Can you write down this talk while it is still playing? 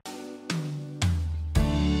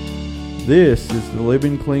This is the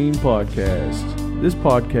Living Clean Podcast. This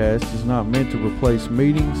podcast is not meant to replace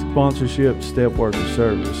meetings, sponsorship, step work, or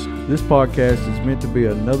service. This podcast is meant to be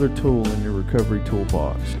another tool in your recovery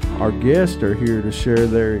toolbox. Our guests are here to share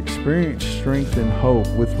their experience, strength, and hope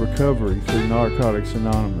with recovery through Narcotics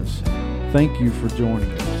Anonymous. Thank you for joining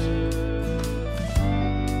us.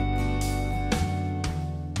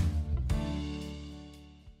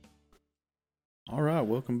 All right,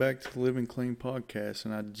 welcome back to the Living Clean Podcast,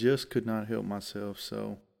 and I just could not help myself,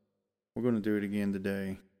 so we're going to do it again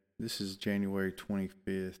today. This is January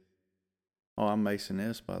 25th. Oh, I'm Mason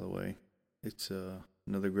S., by the way. It's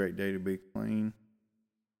another great day to be clean.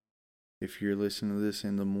 If you're listening to this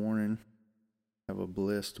in the morning, have a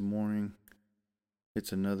blessed morning.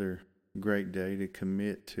 It's another great day to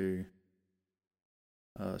commit to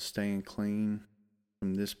staying clean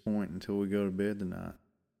from this point until we go to bed tonight.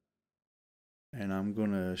 And I'm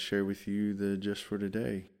going to share with you the just for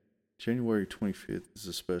today. January 25th is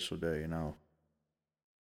a special day, and I'll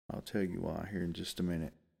tell you why here in just a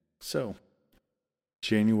minute. So,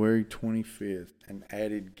 January 25th, an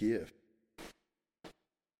added gift.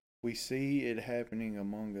 We see it happening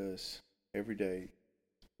among us every day.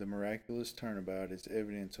 The miraculous turnabout is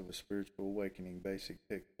evidence of a spiritual awakening, basic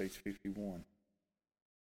text, page 51.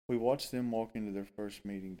 We watch them walk into their first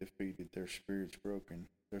meeting defeated, their spirits broken.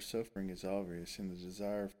 Their suffering is obvious and the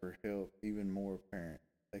desire for help even more apparent.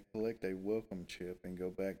 They collect a welcome chip and go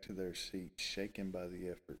back to their seats, shaken by the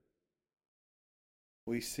effort.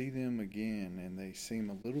 We see them again and they seem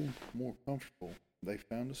a little more comfortable. They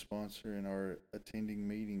found a sponsor and are attending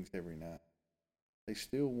meetings every night. They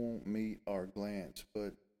still won't meet our glance,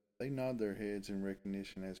 but they nod their heads in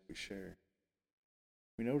recognition as we share.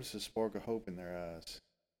 We notice a spark of hope in their eyes,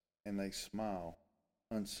 and they smile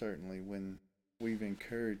uncertainly when we've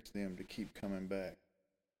encouraged them to keep coming back.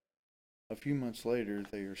 A few months later,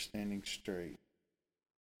 they are standing straight.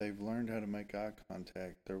 They've learned how to make eye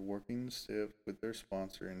contact. They're working the steps with their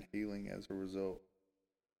sponsor and healing as a result.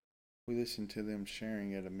 We listen to them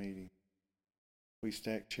sharing at a meeting. We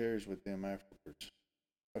stack chairs with them afterwards.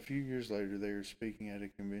 A few years later, they are speaking at a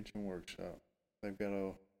convention workshop. They've got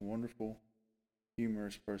a wonderful,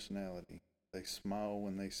 humorous personality. They smile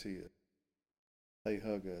when they see us. They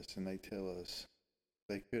hug us and they tell us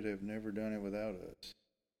they could have never done it without us.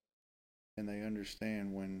 And they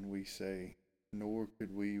understand when we say, nor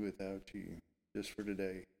could we without you. Just for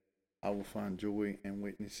today, I will find joy in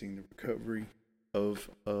witnessing the recovery of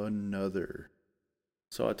another.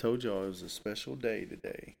 So I told y'all it was a special day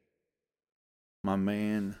today. My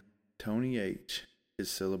man, Tony H.,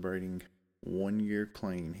 is celebrating 1 year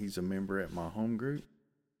clean. He's a member at my home group.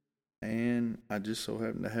 And I just so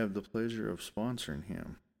happen to have the pleasure of sponsoring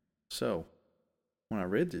him. So, when I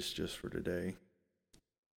read this just for today,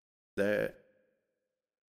 that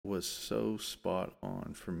was so spot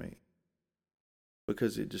on for me.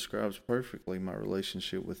 Because it describes perfectly my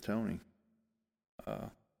relationship with Tony. And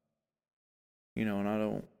I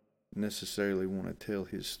don't necessarily want to tell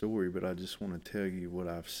his story, but I just want to tell you what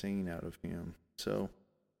I've seen out of him. So,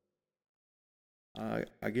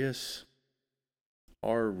 I guess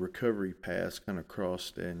our recovery paths kind of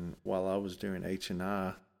crossed, and while I was doing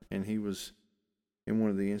H&I, and he was in one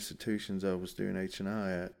of the institutions I was doing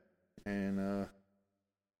H&I at, and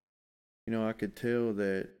I could tell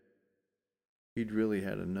that he'd really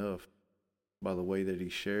had enough by the way that he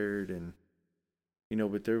shared, and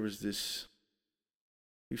but there was this,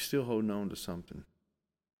 he was still holding on to something,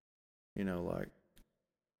 like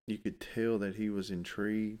you could tell that he was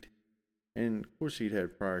intrigued. And of course he'd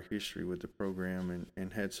had prior history with the program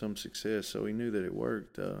and had some success, so he knew that it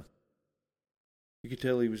worked. You could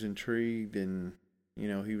tell he was intrigued, and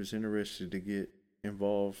he was interested to get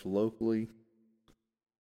involved locally.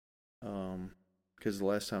 Because the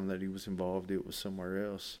last time that he was involved, it was somewhere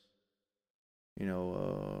else.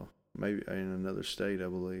 Maybe in another state, I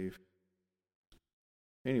believe.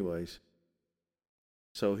 Anyways,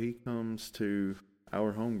 so he comes to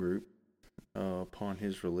our home group upon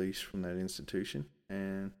his release from that institution,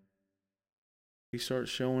 and he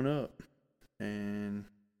starts showing up, and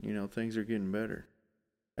things are getting better.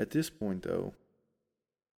 At this point, though,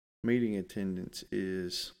 meeting attendance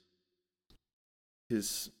is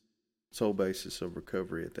his sole basis of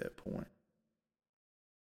recovery at that point.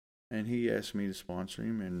 And he asked me to sponsor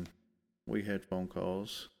him, and we had phone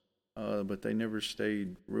calls, but they never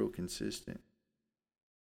stayed real consistent.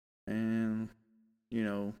 And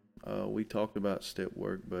we talked about step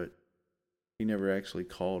work, but he never actually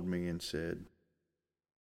called me and said,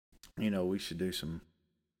 we should do some,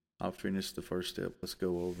 I'll finish the first step, let's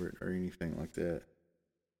go over it, or anything like that.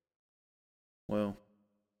 Well,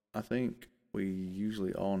 I think we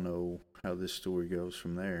usually all know how this story goes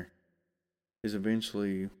from there, is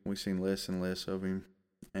eventually we seen less and less of him.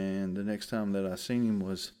 And the next time that I seen him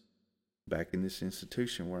was back in this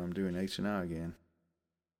institution where I'm doing H&I again.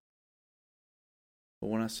 But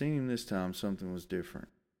when I seen him this time, something was different.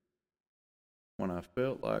 When I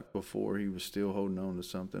felt like before he was still holding on to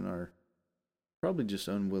something, or probably just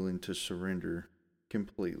unwilling to surrender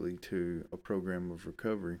completely to a program of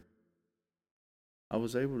recovery, I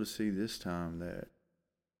was able to see this time that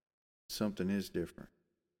something is different.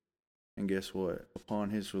 And guess what?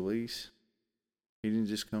 Upon his release, he didn't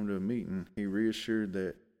just come to a meeting. He reassured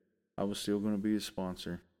that I was still going to be his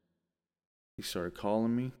sponsor. He started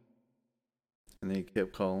calling me, and then he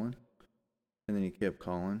kept calling, and then he kept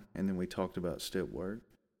calling, and then we talked about step work.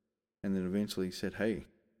 And then eventually he said, hey,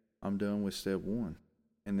 I'm done with step 1.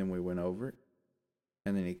 And then we went over it,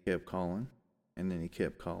 and then he kept calling, and then he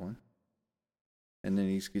kept calling. And then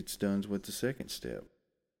he gets done with the second step,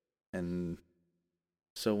 and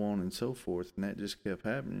so on and so forth. And that just kept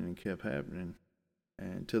happening and kept happening.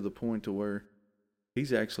 And to the point to where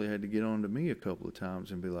he's actually had to get on to me a couple of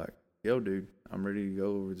times and be like, yo, dude, I'm ready to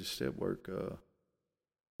go over the step work.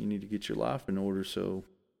 You need to get your life in order so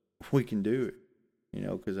we can do it. You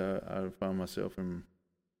know, because I found myself in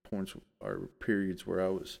points or periods where I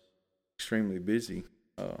was extremely busy.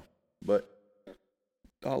 But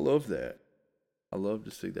I love that. I love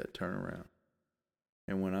to see that turnaround.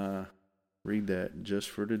 And when I read that just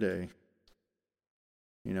for today,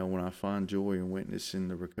 you know, when I find joy in witnessing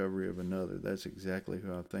the recovery of another, that's exactly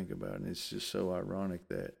who I think about. And it's just so ironic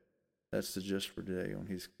that that's the just for today on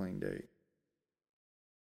his clean date.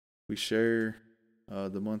 We share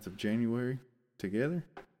the month of January together.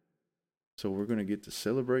 So we're going to get to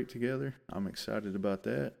celebrate together. I'm excited about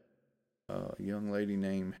that. A young lady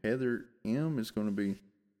named Heather M. is going to be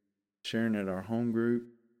sharing at our home group,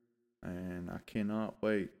 and I cannot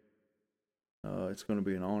wait. It's going to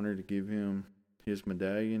be an honor to give him his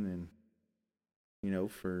medallion, and, you know,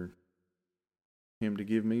 for him to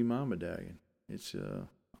give me my medallion. It's I'm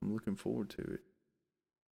looking forward to it.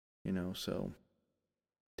 You know, so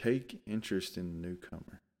take interest in the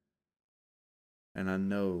newcomer. And I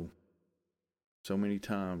know so many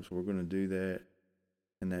times we're going to do that,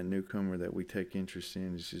 and that newcomer that we take interest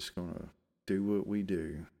in is just going to do what we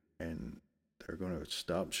do, and they're going to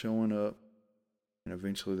stop showing up, and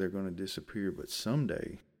eventually they're going to disappear. But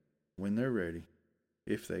someday, when they're ready,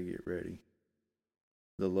 if they get ready,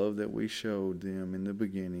 the love that we showed them in the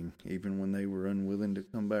beginning, even when they were unwilling to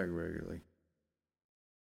come back regularly,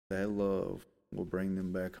 that love will bring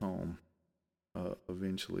them back home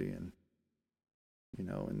eventually. And, you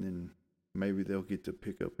know, and then maybe they'll get to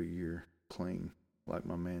pick up a year clean like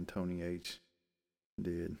my man Tony H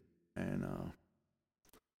did. And,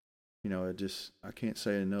 you know, I can't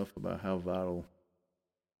say enough about how vital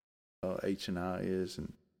H&I is,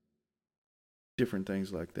 and different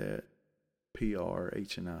things like that. PR,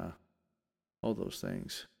 H&I, all those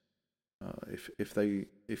things.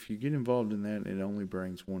 If you get involved in that and it only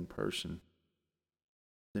brings one person,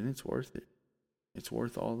 then it's worth it. It's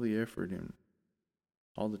worth all the effort and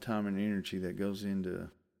all the time and energy that goes into,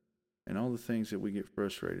 and all the things that we get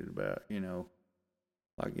frustrated about, you know.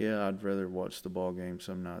 Like, yeah, I'd rather watch the ball game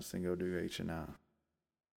some nights than go do H&I.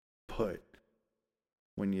 But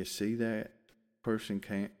when you see that person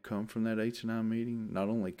can't come from that H&I meeting, not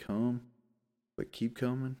only come, but keep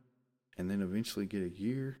coming, and then eventually get a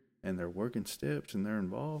year, and they're working steps and they're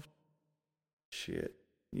involved, shit,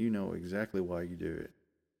 you know exactly why you do it.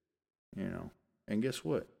 You know. And guess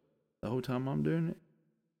what? The whole time I'm doing it,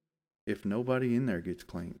 if nobody in there gets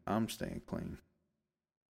clean, I'm staying clean.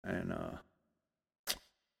 And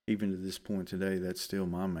even to this point today, that's still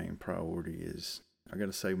my main priority. Is I got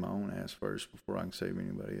to save my own ass first before I can save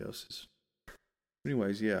anybody else's.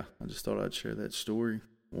 Anyways, yeah, I just thought I'd share that story.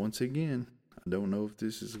 Once again, I don't know if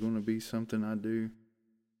this is going to be something I do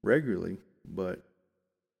regularly, but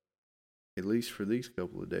at least for these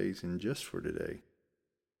couple of days and just for today,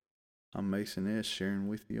 I'm Mason S. sharing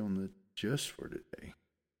with you on the Just for Today.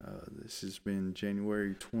 This has been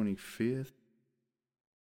January 25th,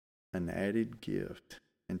 an added gift,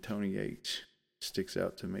 and Tony H. sticks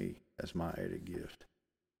out to me as my added gift.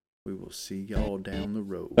 We will see y'all down the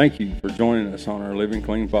road. Thank you for joining us on our Living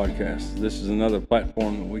Clean podcast. This is another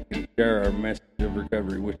platform that we can share our message of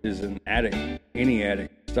recovery, which is an addict, any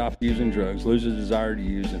addict, stop using drugs, lose a desire to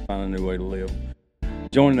use, and find a new way to live.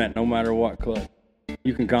 Join that no matter what club.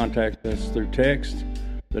 You can contact us through text.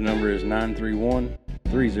 The number is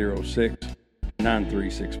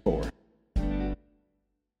 931-306-9364.